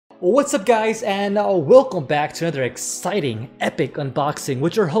What's up guys, and welcome back to another exciting, epic unboxing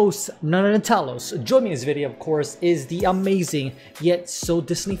with your host, Noneother. Joining me in this video, of course, is the amazing, yet so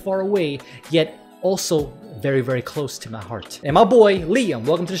distantly far away, yet also very, very close to my heart. And my boy, Liam,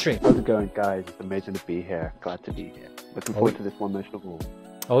 welcome to the stream. How's it going, guys? It's amazing to be here. Glad to be here. Looking forward to this one most of all.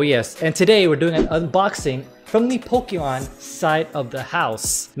 Oh yes, and today we're doing an unboxing from the Pokemon side of the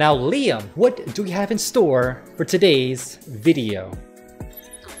house. Now Liam, what do we have in store for today's video?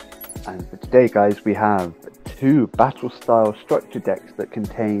 And for today, guys, we have two battle-style structure decks that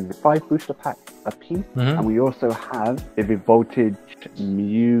contain 5 booster packs apiece, and we also have the Revoltage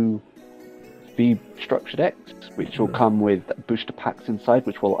Mew V structure decks, which will come with booster packs inside,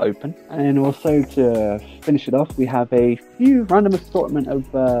 which we'll open. And also to finish it off, we have a few random assortment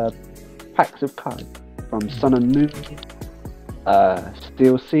of packs of cards from Sun and Moon,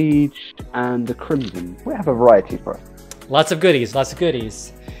 Steel Siege, and the Crimson. We have a variety for us. Lots of goodies, lots of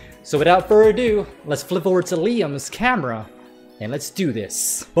goodies. So without further ado, let's flip over to Liam's camera and let's do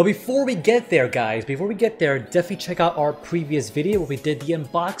this. But before we get there, guys, definitely check out our previous video where we did the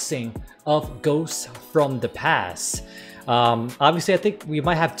unboxing of Ghosts from the Past. Obviously, I think we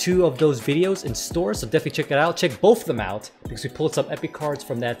might have 2 of those videos in store, so definitely check it out. Check both of them out because we pulled some epic cards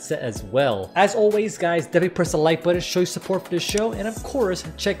from that set as well. As always, guys, definitely press the like button, show your support for the show, and of course,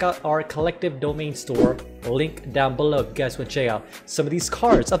 check out our collective domain store, link down below if you guys want to check out some of these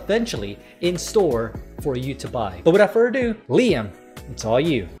cards eventually in store for you to buy. But without further ado, Liam, it's all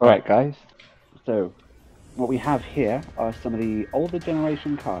you. Alright, guys, so what we have here are some of the older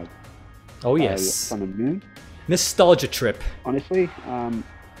generation cards. Oh yes. Sun and Moon. Nostalgia trip. Honestly, I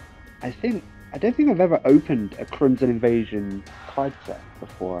don't think I've ever opened a Crimson Invasion card set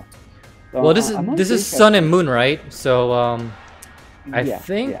before. So well, this is Sun and Moon, right? So I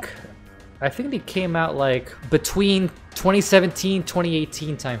think they came out like between 2017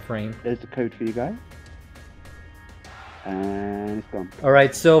 2018 time frame. There's the code for you guys. And it's gone.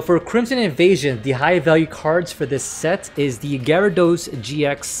 Alright, so for Crimson Invasion, the high value cards for this set is the Gyarados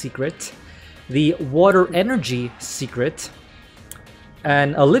GX Secret, the Water Energy Secret,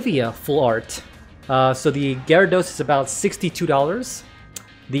 and Olivia Full Art. So the Gyarados is about $62,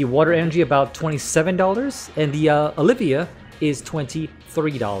 the Water Energy about $27, and the Olivia is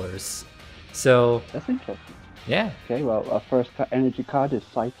 $23. So that's interesting. Yeah. Okay, well, our first energy card is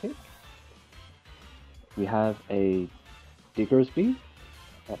Psychic. We have a Diggersby,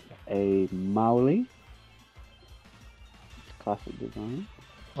 a Mowgli. It's classic design.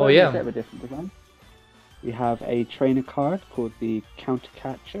 Oh yeah. A bit of a different design. We have a trainer card called the Counter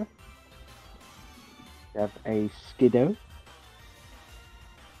Catcher. We have a Skiddo.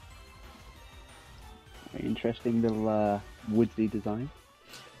 Very interesting little woodsy design.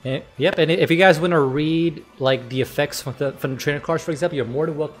 Yep, and if you guys want to read like the effects from the trainer cards, for example, you're more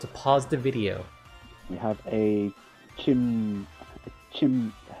than welcome to pause the video. We have a Chimcho.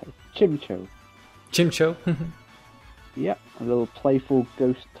 Chimcho. Yep, a little playful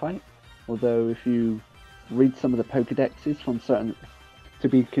ghost type. Although if you read some of the Pokédexes from certain to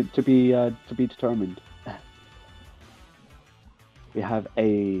be determined. We have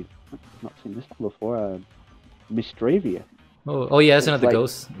a not seen this one before. Mistravia. Oh yeah, that's another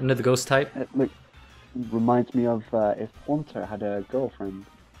ghost type. It reminds me of if Haunter had a girlfriend.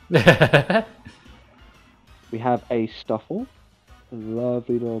 We have a Stuffle, a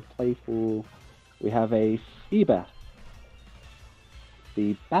lovely little playful. We have a Feebas,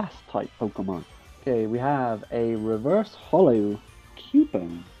 the Bass type Pokemon. Okay, we have a Reverse Hollow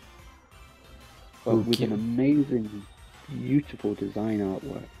Cubone, but with an amazing, beautiful design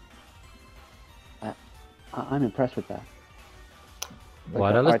artwork. I'm impressed with that.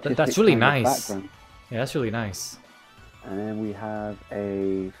 Wow, that's really nice. Yeah, that's really nice. And then we have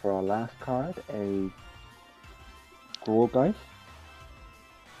for our last card, a Grawlgeist.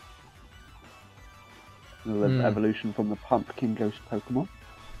 A little evolution from the Pumpkin Ghost Pokemon.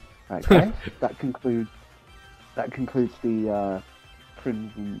 Right, guys, that concludes the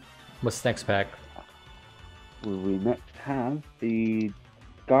Crimson. What's next pack? We next have the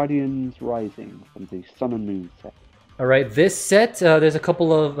Guardians Rising from the Sun and Moon set. Alright, this set, there's a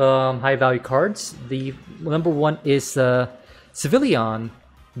couple of high value cards. The number 1 is Civilion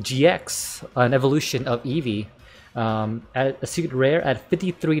GX, an evolution of Eevee, at a secret rare at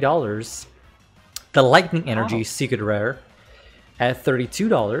 $53. The Lightning Energy Secret Rare at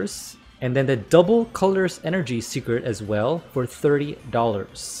 $32. And then the Double Colors Energy Secret as well for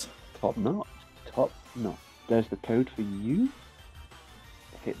 $30. Top notch. Top notch. There's the code for you.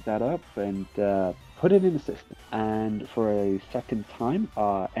 Hit that up and put it in the system. And for a second time,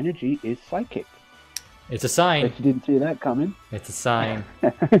 our energy is Psychic. It's a sign. Bet you didn't see that coming. It's a sign.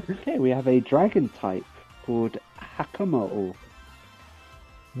 Okay, we have a dragon type called Hakamoto.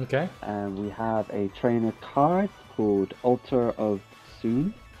 Okay. And we have a trainer card called Altar of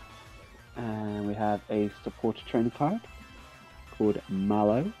Soon. And we have a supporter trainer card called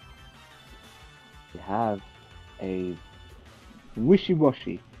Mallow. We have a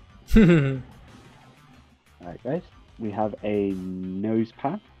Wishy-Washy. Alright guys, we have a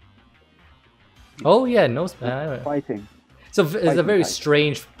Nosepath. Oh yeah, Nosepath. Fighting. So it's a Fighting very type.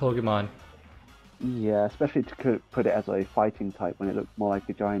 strange Pokemon. Yeah, especially to put it as a fighting type when it looks more like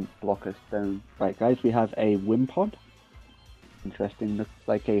a giant block of stone. Right guys, we have a Wimpod. Interesting, looks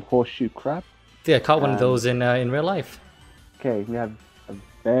like a horseshoe crab. Yeah, I caught one of those in real life. Okay, we have a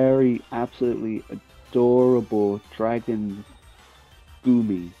very absolutely adorable dragon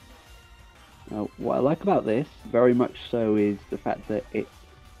Goomy. Now, what I like about this, very much so, is the fact that it's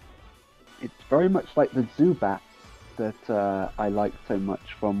very much like the Zubat that I liked so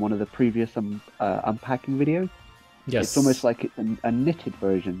much from one of the previous unpacking videos. Yes. It's almost like it's a knitted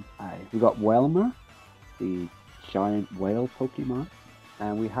version. We got Whelmer, the giant whale Pokemon,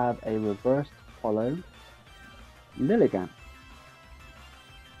 and we have a reverse hollow Lilligant.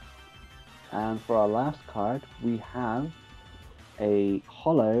 And for our last card, we have a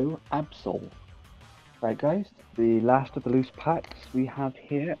hollow Absol. Right guys, the last of the loose packs we have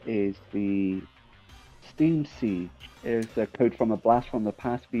here is the Steam Siege. Here's a code from a blast from the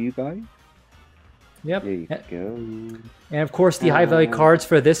past for you guys. Yep. There you go. And of course, the high value cards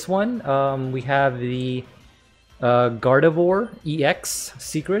for this one, we have the Gardevoir EX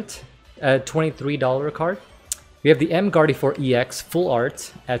Secret at $23 card. We have the M Gardevoir EX Full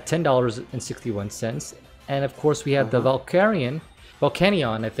Art at $10.61. And of course, we have the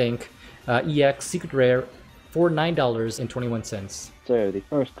Volcanion, I think, EX Secret Rare for $9.21. So the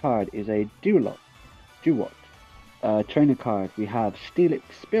first card is a Duwot. Trainer card, we have Steelix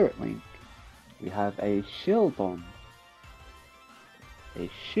Spirit Link. We have a Shieldon.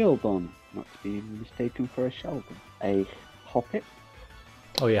 Not to be mistaken for a Sheldon. A Hoppip.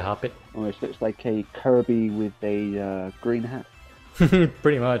 Oh yeah, Hoppip. Almost looks like a Kirby with a green hat.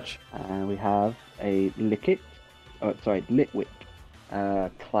 Pretty much. And we have a Litwick.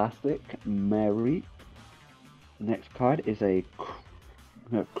 Classic Mary. Next card is a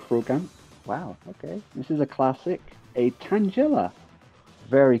Krogant. Wow, okay. This is a classic. A Tangela.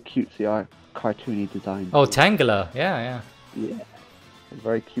 Very cutesy cartoony design. Oh, Tangela. Yeah. Yeah.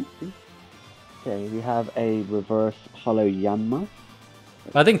 Very cutesy. Okay, we have a reverse hollow Yanma.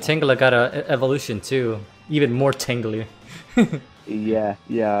 I think Tangela got a evolution too. Even more tangly. Yeah.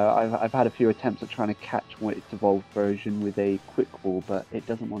 I've had a few attempts at trying to catch its evolved version with a quick ball, but it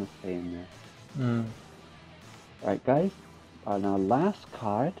doesn't want to stay in there. Right, guys. And our last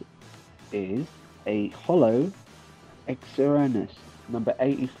card is a hollow Exuranus, number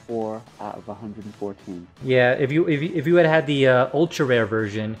 84 out of 114. Yeah, if you had had the ultra rare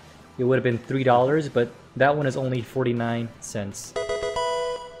version, it would have been $3, but that one is only 49 cents.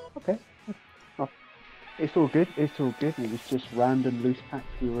 Okay. It's all good. It was just random loose packs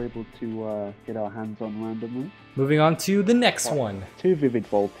we were able to get our hands on randomly. Moving on to the next one. 2 Vivid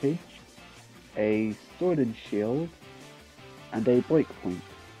Voltage, a Sword and Shield, and a Breakpoint.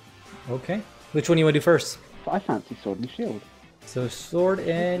 Okay. Which one do you want to do first? I fancy Sword and Shield. So Sword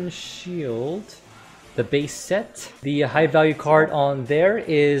and Shield, the base set. The high value card on there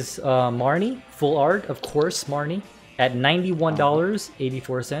is Marnie, full art, of course, Marnie, at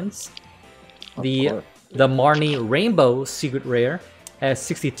 $91.84. The Marnie Rainbow Secret Rare at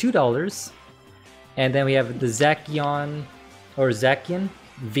 $62. And then we have the Zacian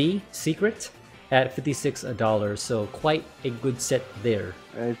V Secret at $56. So quite a good set there.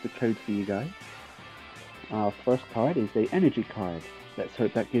 There's the code for you guys. Our first card is the energy card. Let's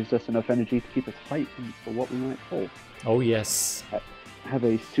hope that gives us enough energy to keep us hyped for what we might pull. Oh yes. Have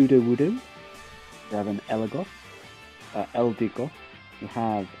a Sudowoodo. We have an Eldigoth. We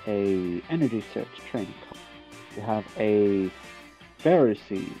have a Energy Search training card. We have a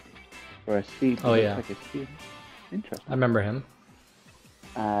Ferroseed. Or a seed. Oh yeah. Like a seed. Interesting. I remember him.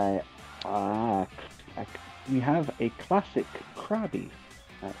 We have a classic Krabby.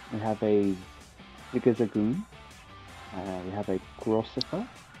 We have a Zigzagoon. We have a Grossifer.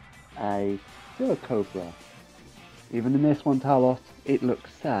 A Silicobra. Even in this one, Talos, it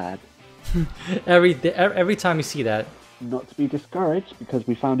looks sad. every time you see that. Not to be discouraged, because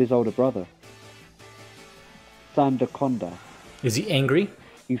we found his older brother. Sandaconda. Is he angry?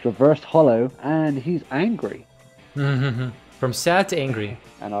 He's reversed hollow, and he's angry. From sad to angry.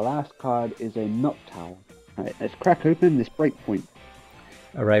 And our last card is a Noctowl. Alright, let's crack open this Breakpoint.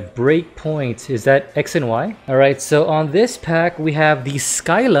 Alright, Breakpoint. Is that X and Y? Alright, so on this pack, we have the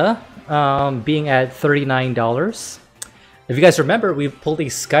Skyla being at $39. If you guys remember, we pulled a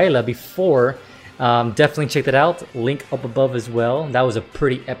Skyla before. Definitely check that out. Link up above as well. That was a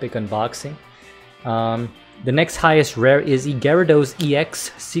pretty epic unboxing. The next highest rare is the Gyarados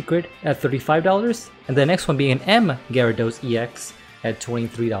EX Secret at $35. And the next one being an M Gyarados EX at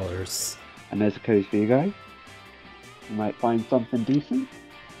 $23. And there's a code for you guys. You might find something decent.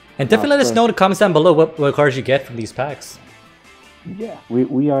 And definitely let us know in the comments down below what cards you get from these packs. Yeah,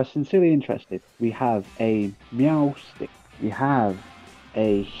 we are sincerely interested. We have a Meow Stick. We have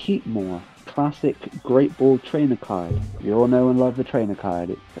a Heatmore classic Great Ball trainer card. You all know and love the trainer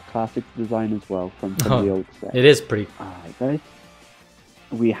card. It's a classic design as well from the old set. It is pretty. Alright guys.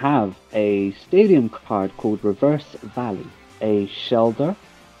 We have a stadium card called Reverse Valley. A Shelder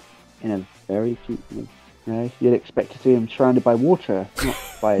in a very cute one. Right? You'd expect to see him surrounded by water, not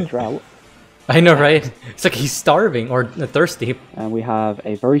by a drought. I know, right? It's like he's starving or thirsty. And we have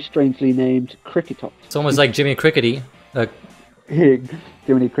a very strangely named Cricketop. It's almost like Jimmy Crickety.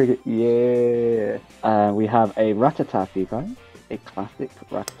 Jiminy Cricket, yeah. We have a Rattata for you guys. A classic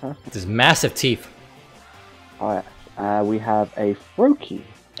Rattata. This massive teeth. Alright. We have a Froakie.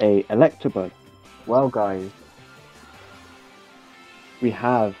 A Electabuzz. Well, guys. We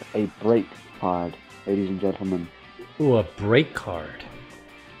have a break card, ladies and gentlemen. Ooh, a break card.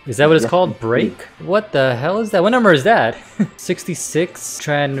 Is that what it's called? Break? What the hell is that? What number is that? 66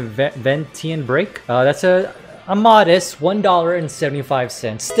 Tranventian break. That's a modest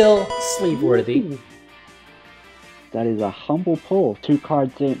 $1.75. Still sleeve worthy. That is a humble pull. 2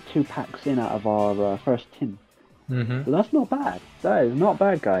 cards in, 2 packs in out of our first tin. So that's not bad. That is not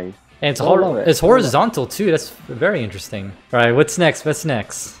bad, guys. And it's horizontal too. That's very interesting. All right, what's next? What's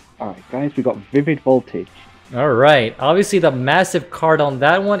next? All right, guys, we got Vivid Voltage. All right. Obviously, the massive card on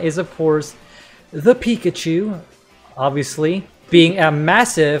that one is, of course, the Pikachu. Obviously, being a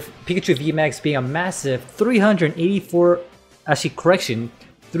massive Pikachu VMAX, being a massive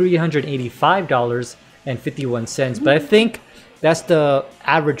 $385.51. But I think that's the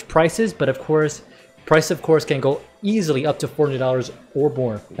average prices. But of course, price can go easily up to $400 or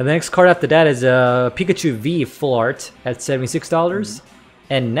more. And the next card after that is a Pikachu V Full Art at $76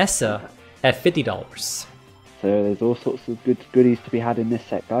 and Nessa at $50. So there's all sorts of goodies to be had in this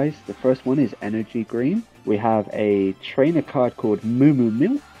set, guys. The first one is Energy Green. We have a trainer card called Moo Moo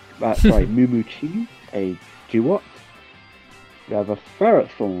Milk. Moo Moo Cheese. A Duot. We have a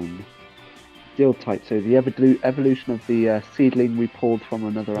Ferrothorn. Steel type. So the evolution of the seedling we pulled from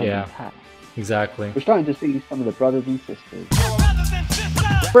another pack. Exactly. We're starting to see some of the brothers and sisters.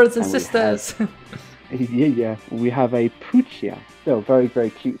 Brothers and sisters! Yeah. We have a Puchia. Still very, very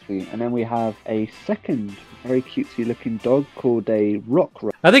cutesy. And then we have a second very cutesy looking dog called a Rock.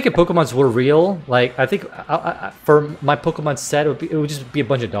 I think if Pokemons were real, like, I think for my Pokemon set, it would just be a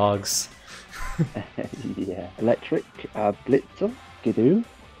bunch of dogs. Yeah. Electric, Blitzer, Skidoo.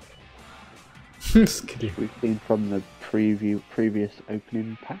 Skidoo. We've seen from the previous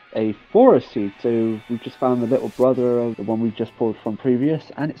opening pack. A Forest Seed, so we've just found the little brother of the one we just pulled from previous,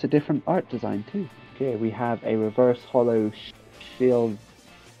 and it's a different art design too. Okay, we have a Reverse Hollow Shield.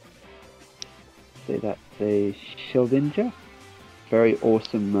 Say that, the Shieldinja. Very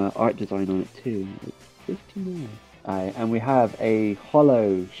awesome art design on it too. It's 59. And we have a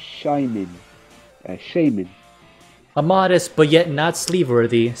Hollow Shaman. A modest but yet not sleeve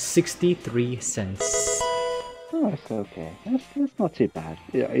worthy 63 cents. Oh, that's okay. That's not too bad.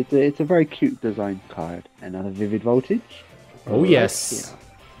 Yeah, it's a very cute design card. Another Vivid Voltage. Oh yes. Yeah.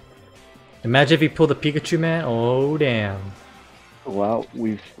 Imagine if you pull the Pikachu, man. Oh damn. Well,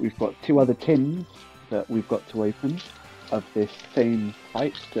 we've got 2 other tins that we've got to open of this same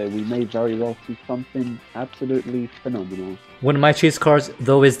type, so we may very well see something absolutely phenomenal. One of my chase cards,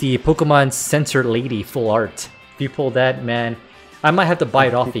 though, is the Pokemon Center Lady Full Art. If you pull that, man, I might have to buy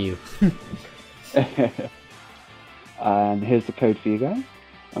it off of you. And here's the code for you guys.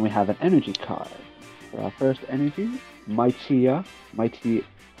 And we have an energy card. For our first energy, Mighty, the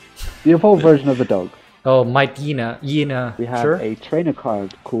evolved version of the dog. Oh, Yena. We have a trainer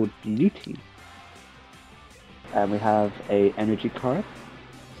card called Beauty. And we have a energy card,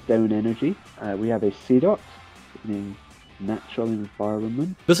 Stone Energy. We have a Seedot, meaning natural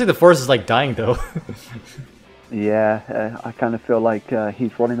environment. Looks like the forest is like dying though. Yeah, I kind of feel like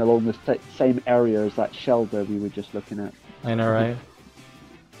he's running along the same area as that Shelder we were just looking at. I know, right?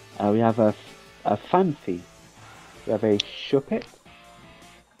 We have a Fanfi. We have a Shuppet.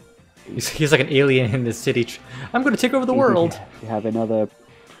 He's like an alien in this city. I'm going to take over the world. We have another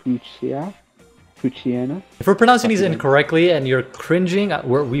Puchia. Puchiana. If we're pronouncing these incorrectly and you're cringing,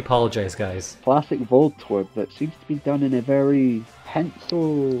 we apologize, guys. Classic Voltorb that seems to be done in a very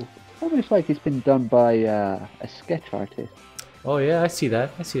pencil, almost like it's been done by a sketch artist. Oh yeah, I see that.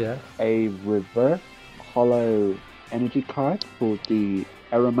 I see that. A reverse hollow energy card called the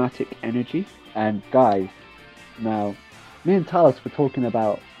Aromatic Energy. And guys, now me and Talos were talking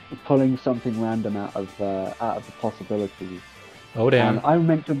about pulling something random out of the possibilities. Oh damn!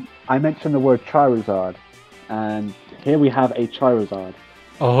 And I mentioned the word Charizard, and here we have a Charizard.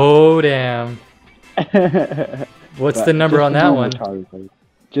 Oh damn! What's the number on that one? Charizard.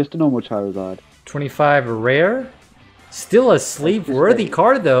 Just a normal Charizard. 25 rare. Still a sleeve-worthy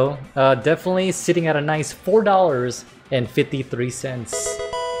card though. Definitely sitting at a nice $4.53.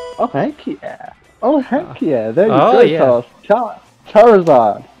 Oh heck yeah! Oh heck yeah! There you go, yeah.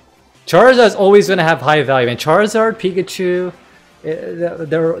 Charizard. Charizard's always gonna have high value, and Charizard, Pikachu,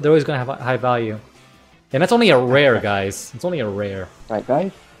 they're always gonna have high value. And that's only a rare, guys. It's only a rare. Right,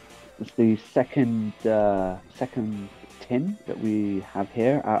 guys. It's the second tin that we have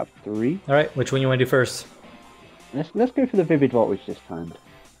here out of 3. All right, which one you want to do first? Let's go for the Vivid Voltage this time.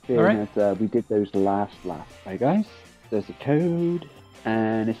 All right. As, we did those last lap. Right, guys. There's a code,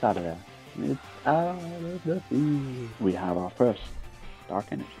 and it's out of there. It's out of the blue. We have our first Dark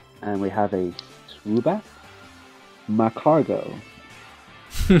Energy, and we have a Swoobat, Macargo.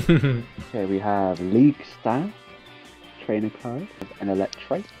 Okay, we have League Staff, Trainer Card, an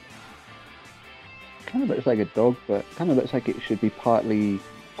Electrike. Kind of looks like a dog, but kind of looks like it should be partly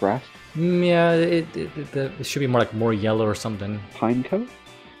grass. Yeah, it should be more yellow or something. Pinecoat,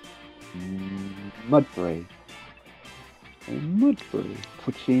 Mudbray, a Mudbray,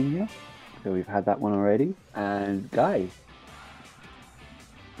 Puchinia. So we've had that one already. And guys,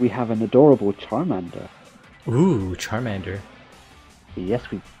 we have an adorable Charmander. Ooh, Charmander.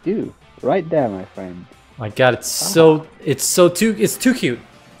 Yes, we do. Right there, my friend. My God, it's too cute. It's too cute.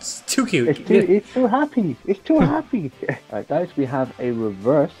 It's too happy. It's too happy. Alright, guys, we have a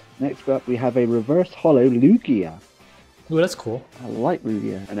reverse. Next up, we have a reverse hollow Lugia. Ooh, that's cool. I like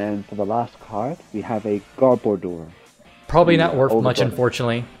Lugia. And then for the last card, we have a Garbodor. Probably not worth much,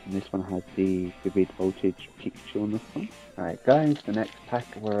 unfortunately. And this one has the Vivid Voltage Pikachu on the front. Alright, guys, the next pack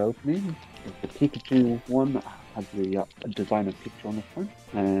we're opening is the Pikachu one that has the design of Pikachu on the front.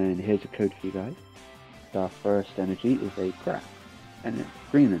 And here's a code for you guys. Our first energy is a grass. And it's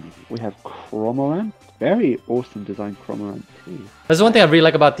green energy. We have Chromorant. Very awesome design Chromorant too. That's the one thing I really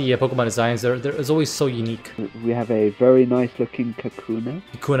like about the Pokemon designs. They're always so unique. We have a very nice looking Kakuna.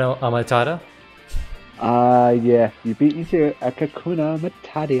 Kakuna Matata. Yeah, you beat me to a Kakuna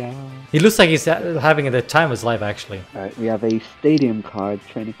Matata. He looks like he's having the time of his life, actually. Alright, we have a stadium card,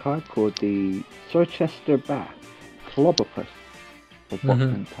 trainer card, called the Sorchester Bat Clobopus.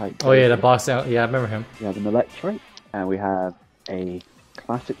 Type. Oh yeah, the box out. Yeah, I remember him. We have an Electrike, and we have a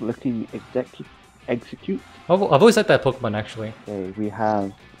classic looking Execute. I've always liked that Pokemon, actually. Okay, we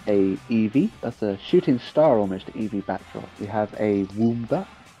have a Eevee. That's a shooting star almost, the Eevee backdrop. We have a Woobat.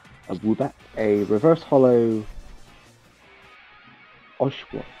 A reverse hollow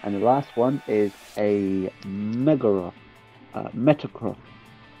Oshwa. And the last one is a Metagross.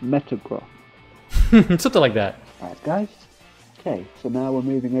 Something like that. Alright, guys. Okay, so now we're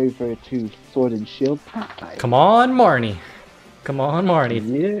moving over to Sword and Shield pack. Come on, Marnie. Come on, Marnie.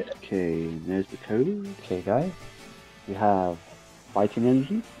 Yeah. Okay, there's the code. Okay, guys. We have Fighting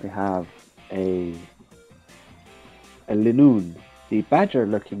Energy. We have a Linoon, the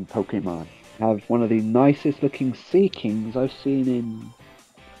badger-looking Pokemon. We have one of the nicest looking Sea Kings I've seen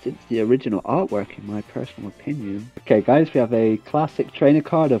since the original artwork, in my personal opinion. Okay, guys, we have a classic trainer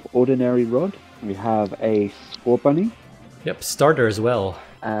card of Ordinary Rod. We have a Scorbunny. Yep, starter as well.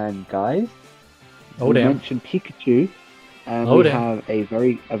 And guys, we mentioned Pikachu, and we have a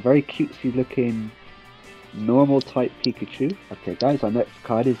very cutesy looking normal type Pikachu. Okay, guys, our next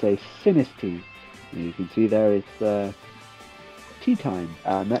card is a Sinistea. You can see there it's tea time.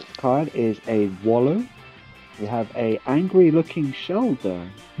 Our next card is a Wallow. We have a angry looking Shelder.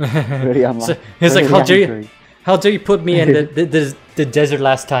 Really unlike. It's like, how dare you put me in the desert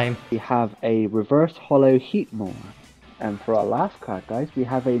last time? We have a reverse hollow Heatmore. And for our last card, guys, we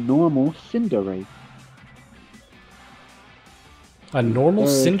have a normal Cinderace. A normal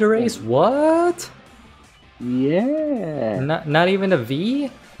Cinderace? What? Yeah. Not even a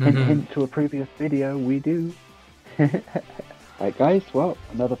V? Hint to a previous video, we do. Right, guys, well,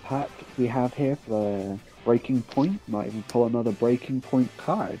 another pack we have here for the Breaking Point. Might even pull another Breaking Point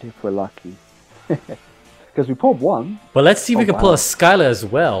card if we're lucky. Because we pulled one. But let's see if we can pull a Skyla as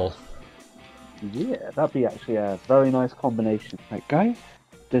well. Yeah, that'd be actually a very nice combination. Right, guys,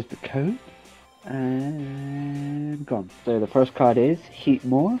 there's the code. And gone. So the first card is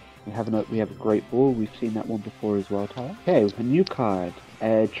Heatmore. We have a Great Ball. We've seen that one before as well, Tyler. Okay, a new card.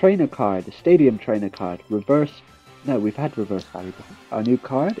 A trainer card. A stadium trainer card. Reverse. No, we've had reverse value before. Our new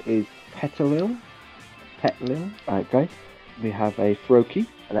card is Petalil. Alright, guys. We have a Froakie.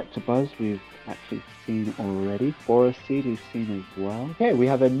 Electabuzz. We've actually seen already. Forest Seed we've seen as well. Okay, we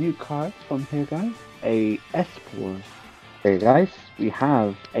have a new card from here, guys. A Espor. Okay, guys. We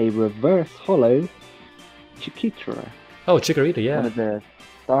have a reverse holo Chiquitara. Oh, Chikorita, yeah. One of the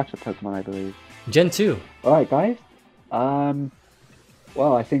starter Pokemon, I believe. Gen 2. Alright, guys.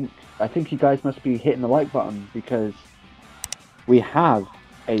 Well, I think you guys must be hitting the like button because we have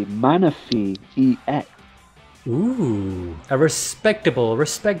a Manaphy EX. Ooh, a respectable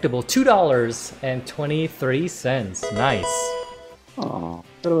 $2.23. Nice. Oh,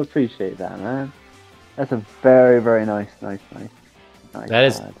 gotta appreciate that, man. That's a very, very nice card.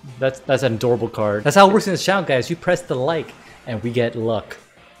 That's an adorable card. That's how it works in this channel, guys. You press the like and we get luck.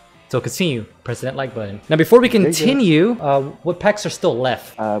 So continue, press that like button. Now before we continue, what packs are still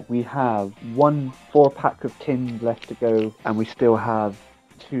left? We have 1 4-pack of tins left to go, and we still have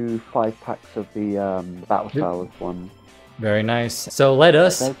 2 5-packs of the Battle Styles one. Very nice. So let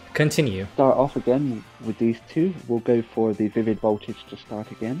us continue. Start off again with these 2. We'll go for the Vivid Voltage to start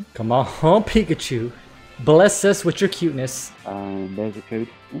again. Come on, Pikachu. Bless us with your cuteness. And there's a code.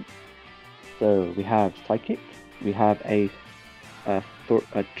 So we have Psychic. We have a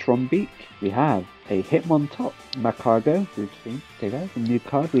Trumbeak. We have a Hitmontop. Macargo, we've seen. Okay, guys. A new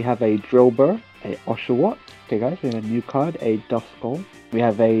card. We have a Drillbur. A Oshawott. Okay, guys. We have a new card. A Duskull. We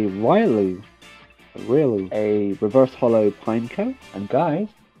have a Riolu. A reverse holo Pineco. And guys,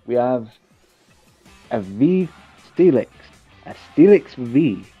 we have a V Steelix. A Steelix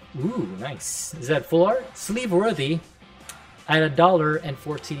V. Ooh, nice. Is that full art? Sleeve worthy at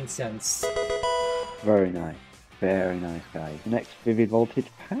 $1.14. Very nice. Very nice, guys. Next Vivid Voltage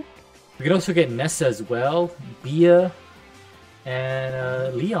pack. We can also get Nessa as well. Bia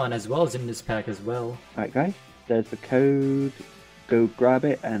and Leon as well is in this pack as well. Alright, guys. There's the code. Go grab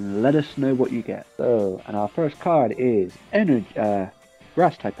it and let us know what you get. So, and our first card is Energy,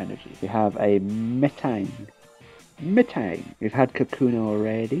 Grass type Energy. We have a Metang. We've had Kakuna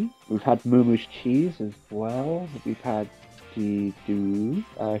already. We've had Mumu's Cheese as well. We've had Skidoo.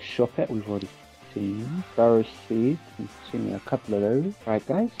 Shuppet, we've already seen. Barrow Seed, we've seen a couple of those. Alright,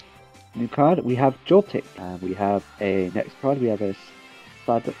 guys. New card, we have Joltik. We have a next card, we have a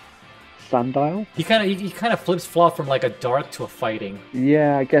Sandile. He kind of flips flop from like a dark to a fighting.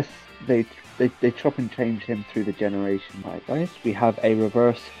 Yeah, I guess they chop and change him through the generation. Right, guys, we have a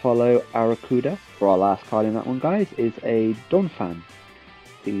reverse holo Aracuda. For our last card in that one, guys, is a Donphan,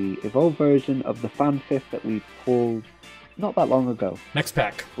 the evolved version of the Fanfifth that we pulled not that long ago. Next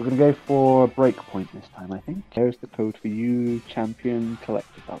pack. We're gonna go for Breakpoint this time, I think. Here's the code for you, champion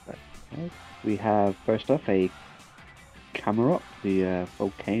collectors out there. Okay. We have first off a Camerupt, the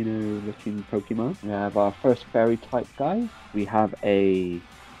volcano-looking Pokemon. We have our first fairy type guy. We have a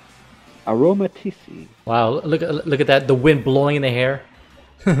Aromatisse. Wow, look at that, the wind blowing in the hair.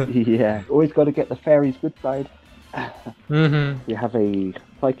 Yeah, always got to get the fairies good side. We have a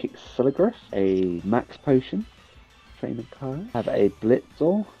Psychic Siligris, a Max Potion, trainer card. We have a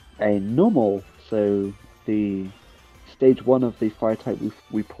Blitzel, a Normal, so the Stage 1 of the fire type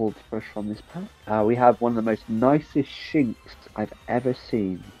we pulled first from this pack. We have one of the most nicest Shinx I've ever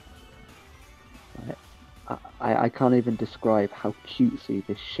seen. I can't even describe how cutesy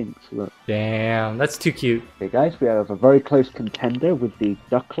this Shinx looks. Damn, that's too cute. Okay guys, we have a very close contender with the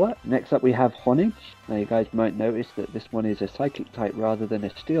Ducklet. Next up we have Honage. Now you guys might notice that this one is a Psychic type rather than a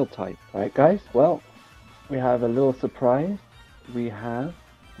Steel type. Alright guys, well, we have a little surprise. We have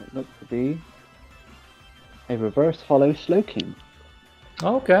what looks to be a reverse holo Slowking.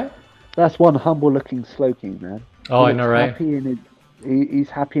 Okay. That's one humble looking Slowking, man. Oh, I know, right? He's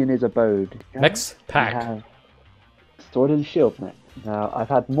happy in his abode. Next pack. We have Sword and Shield next. Now, I've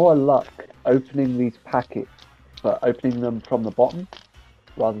had more luck opening these packets, but opening them from the bottom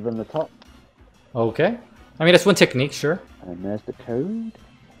rather than the top. Okay. I mean, that's one technique, sure. And there's the code.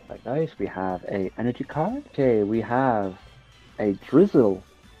 Right, guys, we have a energy card. Okay, we have a Drizzle.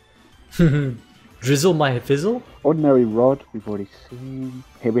 Drizzle my fizzle? Ordinary Rod, we've already seen.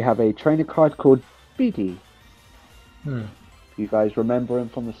 Here we have a trainer card called Speedy. You guys remember him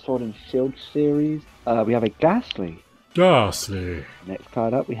from the Sword and Shield series? We have a Ghastly. Ghastly. Next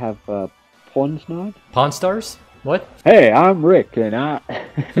card up, we have Pawnsnard. Pawn Stars? What? Hey, I'm Rick, and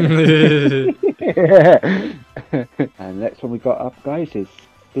And next one we got up, guys, is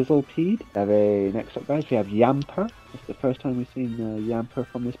Fizzlepede. Next up, guys, we have Yamper. It's the first time we've seen Yamper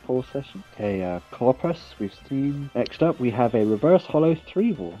from this poll session. Okay, Cloppus we've seen. Next up, we have a Reverse Hollow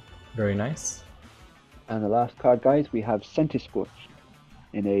 3-War. Very nice. And the last card, guys, we have Centiskorch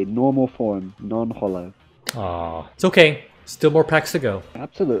in a normal form, non-hollow. Aw, it's okay. Still more packs to go.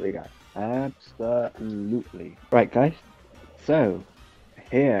 Absolutely, guys. Absolutely. Right, guys. So,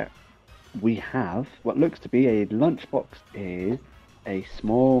 here we have what looks to be a lunchbox is a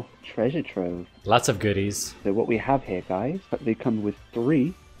small treasure trove. Lots of goodies. So what we have here, guys, they come with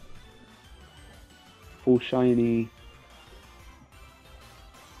 3 full shiny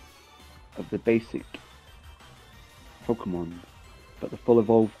of the basic Pokemon, but the full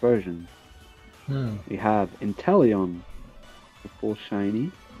evolved version. We have Inteleon, the full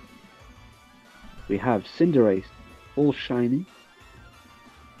shiny. We have Cinderace, full shiny.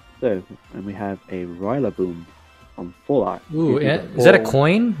 So, and we have a Rillaboom on full art. Ooh, is that a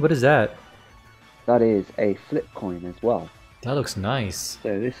coin? What is that? That is a flip coin as well. That looks nice.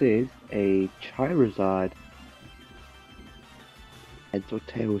 So this is a Charizard heads or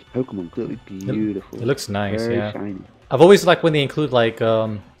tails Pokemon. Completely beautiful. It looks nice, very yeah. shiny. I've always liked when they include like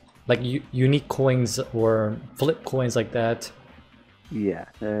unique coins or flip coins like that. Yeah,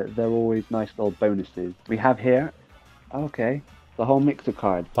 they're always nice little bonuses. We have here, okay, the whole mixer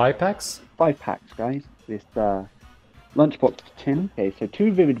card. 5 packs? 5 packs, guys. This lunchbox tin. Okay, so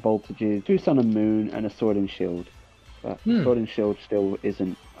 2 Vivid Voltages, 2 Sun and Moon, and a Sword and Shield. But Sword and Shield still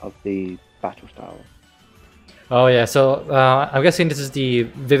isn't of the battle style. Oh yeah, so I'm guessing this is the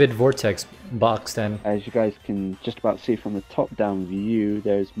Vivid Vortex box then. As you guys can just about see from the top-down view,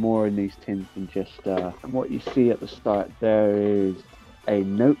 there's more in these tins than just what you see at the start. There is a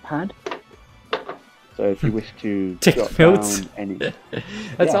notepad. So if you wish to take jot notes, down any...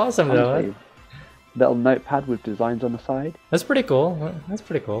 That's awesome though. Honestly, little notepad with designs on the side. That's pretty cool. That's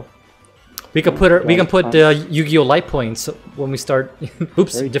pretty cool. We can put Yu-Gi-Oh! Light points when we start.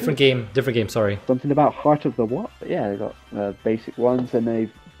 Oops, Very different game. Sorry. Something about Heart of the What? But yeah, they got basic ones,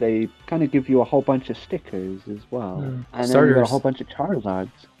 and they kind of give you a whole bunch of stickers as well, and then you got a whole bunch of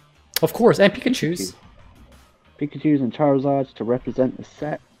Charizards. Of course, and Pikachu's. Pikachu's and Charizards to represent the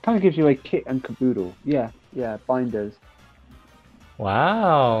set. Kind of gives you a kit and caboodle. Yeah, binders.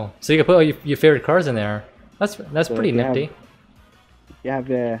 Wow. So you can put all your favorite cards in there. That's pretty nifty. You have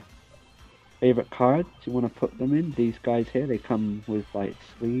their favorite cards. You want to put them in. These guys here, they come with like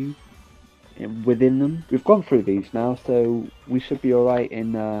sleeves within them. We've gone through these now, so we should be alright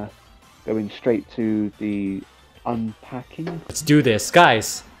in going straight to the unpacking. Let's do this,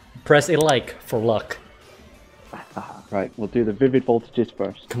 guys. Press a like for luck. Right, we'll do the Vivid Voltages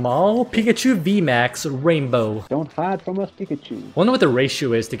first. Come on, Pikachu VMAX Rainbow. Don't hide from us, Pikachu. I wonder what the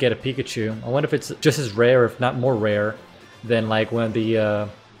ratio is to get a Pikachu. I wonder if it's just as rare, if not more rare, than like one of the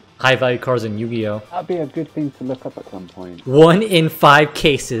high value cards in Yu-Gi-Oh! That'd be a good thing to look up at some point. 1 in 5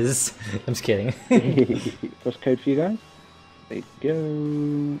 cases. I'm just kidding. First code for you guys. There you go.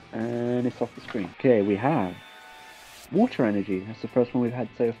 And it's off the screen. Okay, we have Water Energy. That's the first one we've had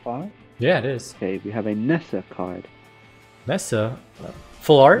so far. Yeah, it is. Okay, we have a Nessa card. Nessa?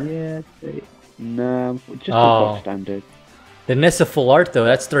 Full art? Yeah, no, just the box standard. The Nessa full art though,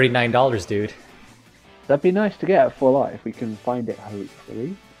 that's $39, dude. That'd be nice to get at full art if we can find it,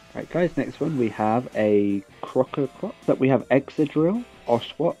 hopefully. Right, guys, next one we have a Crococrop. But we have Excadrill,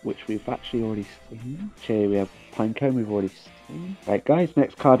 Oshawott, which we've actually already seen. Okay, we have Pinecone, we've already seen. Right, guys,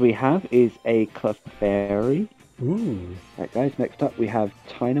 next card we have is a Clefairy. Ooh. Right, guys, next up we have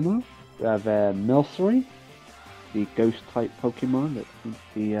Tynamo. We have Milcery, the ghost type Pokemon that seems to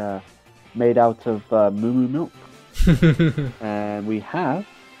be made out of Moo milk. And we have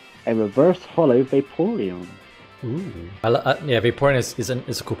a reverse hollow Vaporeon. Ooh. Yeah, Vaporeon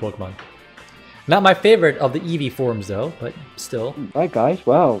is a cool Pokemon. Not my favorite of the Eevee forms though, but still. Right, guys,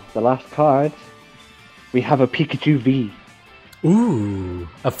 well, the last card, we have a Pikachu V. Ooh.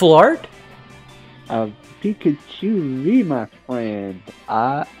 A full art? A Pikachu V, my friend.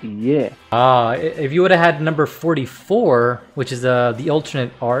 Yeah. If you would have had number 44, which is the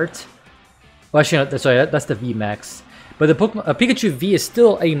alternate art. Well, actually, no, sorry, that's the VMAX. But the Pikachu V is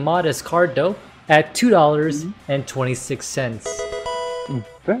still a modest card though, at $2.26.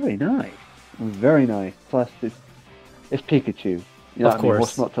 Very nice. Very nice. Plus, it's Pikachu. You know of course.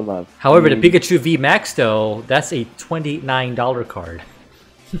 What's not to love? However, the Pikachu VMAX though, that's a $29 card.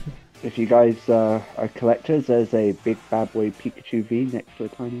 If you guys are collectors, there's a big bad boy Pikachu V next to a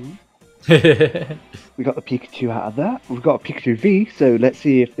tiny one. We got the Pikachu out of that. We've got a Pikachu V, so let's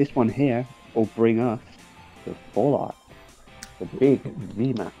see if this one here will bring us the full art. The big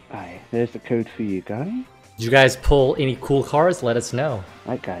VMAX. Alright, there's the code for you guys. Did you guys pull any cool cards? Let us know.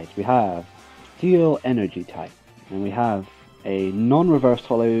 Right, guys, we have Steel Energy type. And we have a non-reverse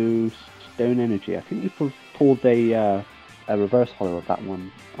holo Stone Energy. I think we pulled a reverse holo of that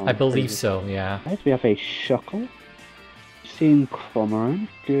one. I believe so, yeah. Next we have a Shuckle. We've seen Chromorant,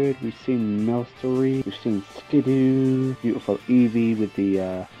 good. We've seen Melcery. We've seen Skidoo. Beautiful Eevee with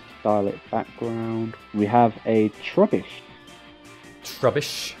the starlit background. We have a Trubbish.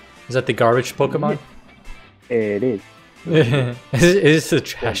 Trubbish? Is that the garbage Pokemon? It is. It is a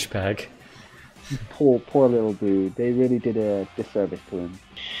trash bag. Poor little dude. They really did a disservice to him.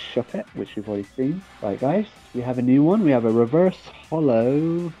 Shuppet, which we've already seen. Right, guys, we have a new one. We have a reverse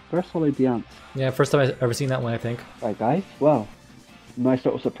holo Deance. Yeah, first time I've ever seen that one, I think. Right, guys. Well, nice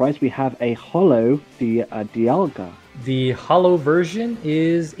little surprise. We have a holo Dialga. The holo version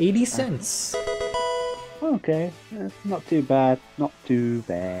is 80 cents. Okay, not too bad. Not too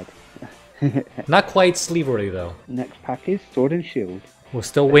bad. Not quite sleeve worthy though. Next pack is Sword and Shield. We're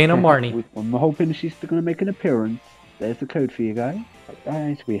still waiting on Marnie. I'm hoping she's still going to make an appearance. There's the code for you guys. Right,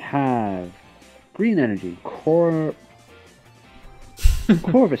 guys, we have Green Energy, Corvisquire.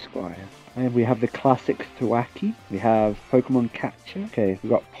 And we have the classic Thwackey. We have Pokemon Catcher. Okay,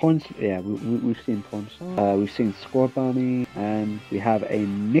 we've got Pons. Yeah, we've seen Ponsar. We've seen Squadbunny. And we have a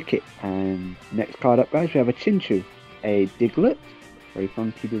Nickit. And next card up, guys, we have a Chinchou. A Diglett. Very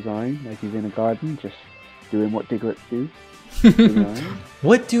funky design, like he's in a garden, just doing what Diglets do.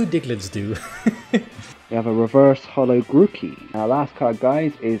 What do Diglets do? We have a reverse holo Grookey. Our last card,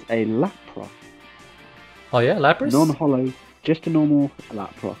 guys, is a Lapras. Oh yeah, Lapras? Non-holo, just a normal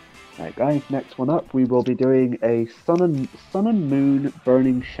Lapras. Alright guys, next one up, we will be doing a Sun and Moon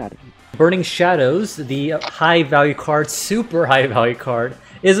Burning Shadow. Burning Shadows, the high value card, super high value card,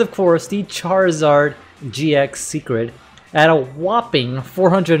 is of course the Charizard GX Secret at a whopping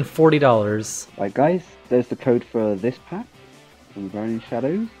 $440. Right guys, there's the code for this pack. From Burning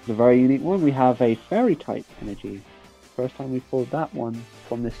Shadows. It's a very unique one. We have a Fairy type energy. First time we pulled that one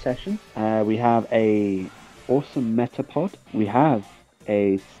from this session. We have a awesome Metapod. We have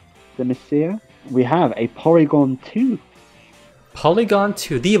a Simisear. We have a Porygon 2. Polygon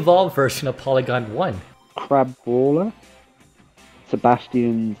 2, the evolved version of Polygon 1. Crab Brawler.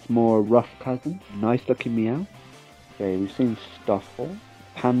 Sebastian's more rough cousin. Nice looking meow. Okay, we've seen Stuffle.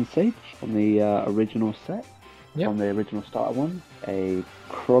 Pansage from the original set. Yep. From the original starter one, a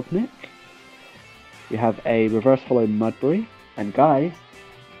Krognik. We have a reverse holo Mudbury, and guys,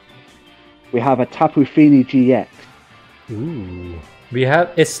 we have a Tapu Fini GX. Ooh, we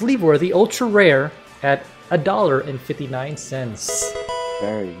have a sleeve worthy ultra rare at $1.59.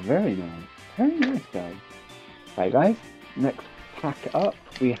 Very, very nice, very nice, guys. Right, guys, next pack up,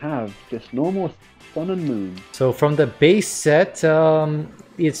 we have just normal Sun and Moon. So from the base set,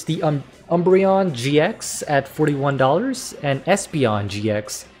 it's the Umbreon GX at $41 and Espeon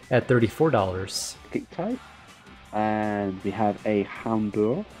GX at $34. Kick type. And we have a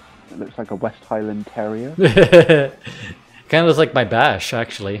Houndour. It looks like a West Highland Terrier. Kind of looks like my Bash,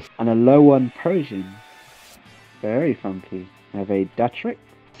 actually. And a low one Persian. Very funky. We have a Datrick.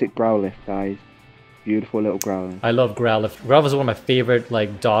 Sick Growlithe, guys. Beautiful little Growlithe. I love Growlithe. Growlithe is one of my favorite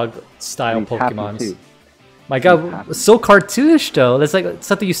like dog-style Pokemons. My God, so cartoonish though. That's like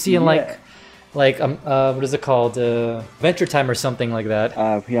something you see in like what is it called? Adventure Time or something like that.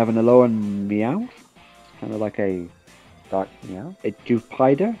 We have an Alolan Meow, kind of like a dark Meow. A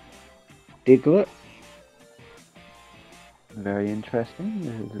Jupiter, Diglett. Very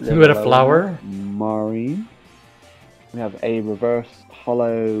interesting. With a flower. Marine. We have a reverse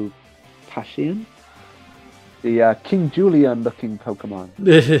holo Passion. The King Julian looking Pokemon.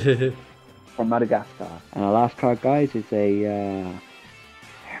 From Madagascar. And our last card, guys, is a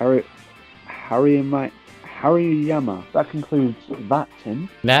Hariyama. That concludes that tin.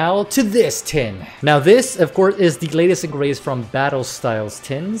 Now to this tin. Now this, of course, is the latest and greatest from Battle Styles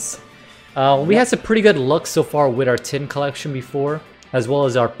tins. We had some pretty good luck so far with our tin collection before, as well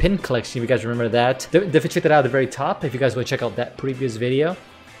as our pin collection, if you guys remember that. Definitely check that out at the very top if you guys want to check out that previous video.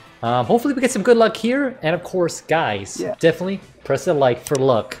 Hopefully we get some good luck here, and of course, guys, definitely press a like for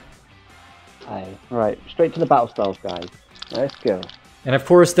luck. Alright, straight to the Battle Styles, guys. Let's go. And of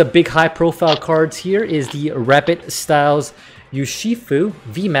course, the big high-profile cards here is the Rapid Styles Urshifu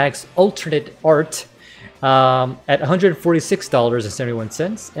VMAX Alternate Art at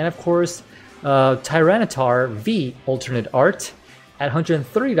 $146.71, and of course, Tyranitar V Alternate Art at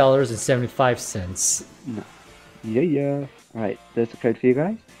 $130.75. Yeah. Alright, there's the code for you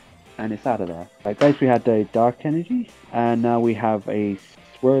guys, and it's out of there. Right, guys, we had a Dark Energy, and now we have a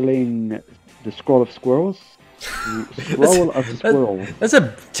the Scroll of Squirrels. Scroll of Squirrels. That's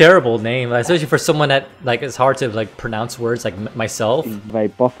a terrible name, especially for someone that like it's hard to like pronounce words like myself. A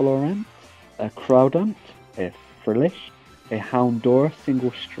Buffalo Rant, a Crowdunt, a Frillish, a Houndour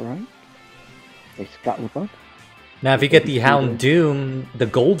single strike, a Scatterbug. Now, if you get the Houndoom, the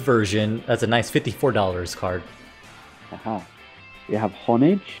gold version, that's a nice $54 card. Aha. We have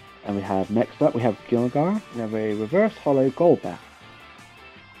Honage, and we have next up we have Gilgar. We have a reverse holo Golbat.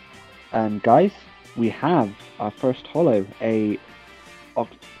 And guys, we have our first holo, an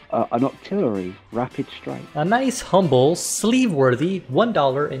Octillery Rapid Strike. A nice, humble, sleeve-worthy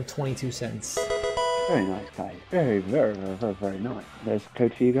 $1.22. Very nice, guys. Very, very, very, very nice. There's a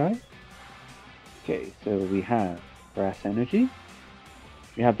code for you guys. Okay, so we have Grass Energy.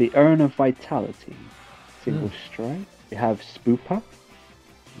 We have the Urn of Vitality, single strike. We have Spooper.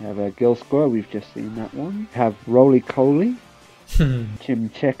 We have a Gilscore, we've just seen that one. We have Roly-Coly.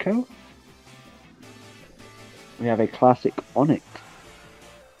 Chimcheco. We have a classic Onyx.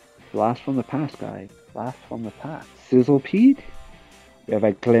 Blast from the past, guys. Blast from the past. Sizzlepede. We have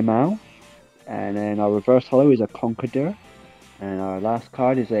a Glimmow. And then our reverse holo is a Conqueror. And our last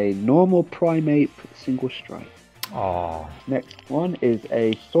card is a normal Primeape single strike. Aww. Next one is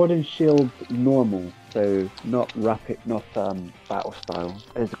a Sword and Shield normal. So not rapid, not battle style.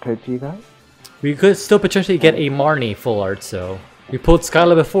 There's a code for you guys. We could still potentially get a Marnie full art, so... We pulled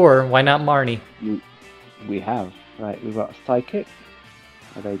Skyla before, why not Marnie? We have. Right, we've got a Psychic.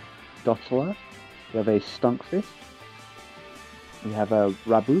 We have a Dottler. We have a Stunkfist. We have a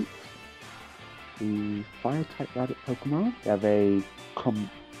Raboot. The Fire-type Rabbit Pokemon. We have a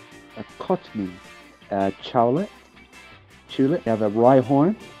Cottonee. Chowlet. Tulip. We have a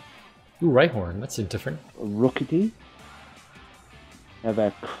Rhyhorn. Ooh, Rhyhorn, that's different. A Rookidee. We have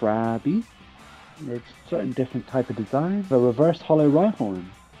a Krabby. It's a certain different type of design. A reverse holo Rhyhorn.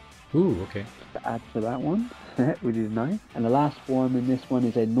 Ooh, okay. Just to add to that one, which is nice. And the last form in this one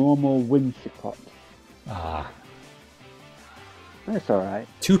is a normal Whimsicott. Ah. That's alright.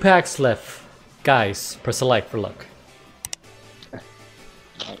 2 packs left. Guys, press a like for luck.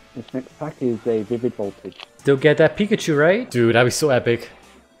 Right, this next pack is a Vivid Voltage. Still get that Pikachu, right? Dude, that'd be so epic.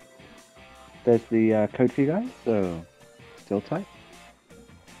 There's the code for you guys. So, still type.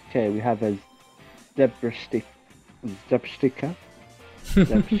 Okay, we have a Zebrasticker. Zebrastriker.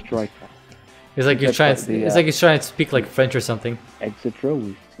 It's like you're trying. It's like he's trying to speak like French or something. Exedra,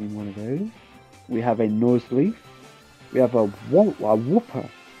 we've seen one of those. We have a Noseleaf. We have a Whooper,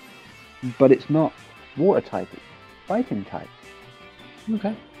 but it's not water type. It's fighting type.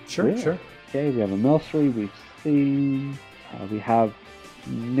 Okay, sure, sure. Okay, we have a Melcery. We've seen. We have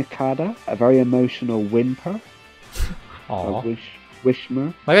Nikada, a very emotional Whimper. Aww.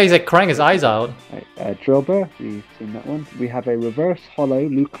 Wishmer. My guy, he's like crying his eyes out. Right, Drillbur, we've seen that one. We have a reverse holo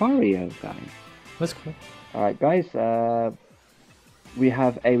Lucario, guys. That's cool. All right, guys. We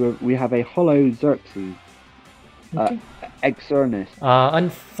have a holo Xerxes. Okay. Exernus.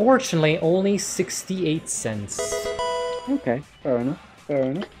 Unfortunately, only 68 cents. Okay, fair enough. Fair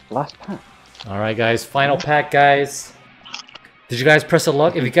enough. Last pack. All right, guys. Final pack, guys. Did you guys press a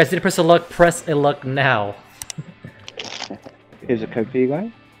luck? If you guys didn't press a luck, press a luck now. Here's a code for you guys.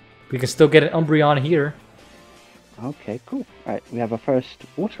 We can still get an Umbreon here. Okay, cool. Alright, we have our first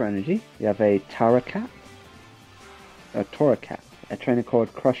Water Energy. We have a Torracat, a trainer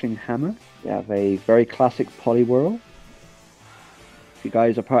called Crushing Hammer. We have a very classic Poliwhirl. If you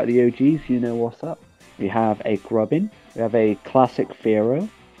guys are part of the OGs, you know what's up. We have a Grubbin. We have a classic Fearow.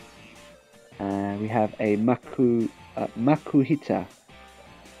 We have a Makuhita.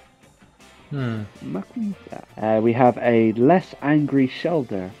 Makuhita. We have a less angry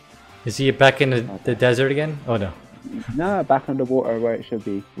Shelder. Is he back in the desert again? Oh no. No, back underwater where it should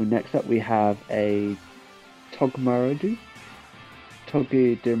be. Next up we have a Togedemaru.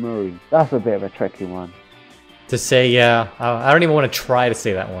 That's a bit of a tricky one. To say, yeah, I don't even want to try to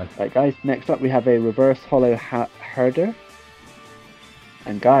say that one. Right, guys, next up we have a reverse holo Herder.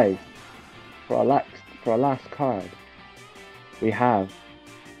 And guys, for our last card, we have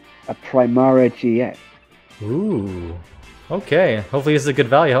a Primara GX. Ooh. Okay. Hopefully this is a good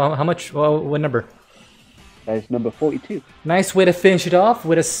value. How much? Well, what number? That is number 42. Nice way to finish it off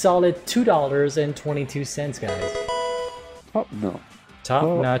with a solid $2.22, guys. Top notch. Top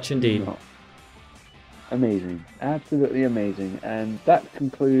notch indeed. Notch. Amazing. Absolutely amazing. And that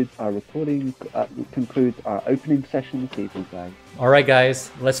concludes our recording, concludes our opening session this evening, guys. Alright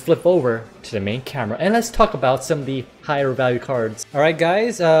guys, let's flip over to the main camera and let's talk about some of the higher value cards. Alright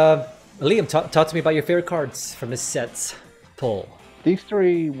guys, Liam, talk to me about your favorite cards from this set's pull. These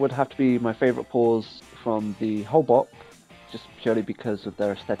three would have to be my favorite pulls from the whole box, just purely because of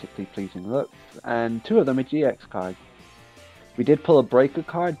their aesthetically pleasing looks, and two of them are GX cards. We did pull a Breaker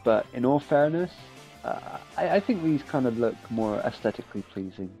card, but in all fairness, I think these kind of look more aesthetically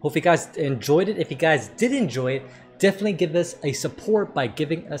pleasing. Hope you guys enjoyed it. If you guys did enjoy it, definitely give us a support by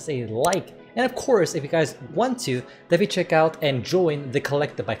giving us a like. And of course, if you guys want to, definitely check out and join the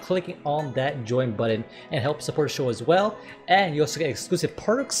collective by clicking on that join button and help support the show as well. And you also get exclusive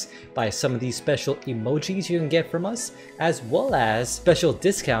perks by some of these special emojis you can get from us, as well as special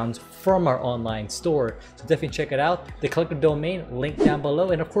discounts from our online store. So definitely check it out. The collective domain link down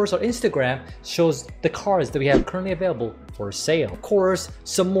below, and of course our Instagram shows the cards that we have currently available for sale. Of course,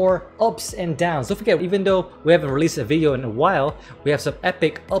 some more ups and downs. Don't forget, even though we haven't released a video in a while, we have some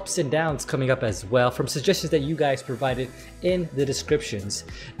epic ups and downs coming up as well from suggestions that you guys provided in the descriptions.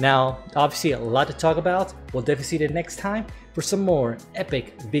 Now, obviously a lot to talk about. We'll definitely see you next time for some more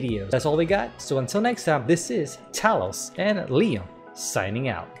epic videos. That's all we got. So until next time, this is Talos and Liam signing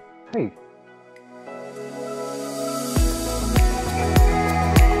out. Hey,